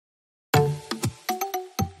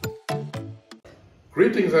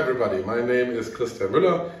Greetings everybody, my name is Christian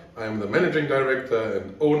Müller. I am the Managing Director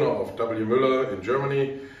and owner of W. Müller in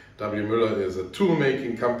Germany. W. Müller is a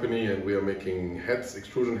tool-making company and we are making heads,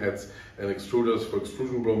 extrusion heads and extruders for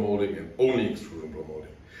extrusion blow molding and only extrusion blow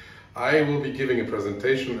molding. I will be giving a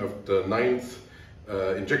presentation of the 9th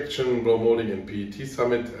Injection Blow Molding and PET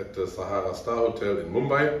Summit at the Sahara Star Hotel in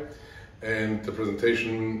Mumbai. And the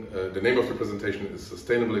presentation, the name of the presentation is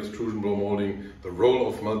Sustainable Extrusion Blow Molding, the role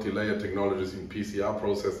of multi-layer technologies in PCR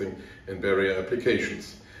processing and barrier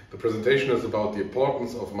applications. The presentation is about the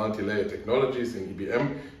importance of multi-layer technologies in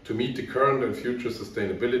EBM to meet the current and future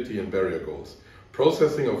sustainability and barrier goals,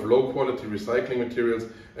 processing of low-quality recycling materials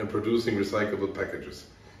and producing recyclable packages,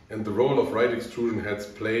 and the role of right extrusion heads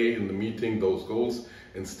play in the meeting those goals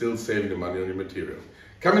and still saving the money on the material.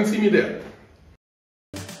 Come and see me there.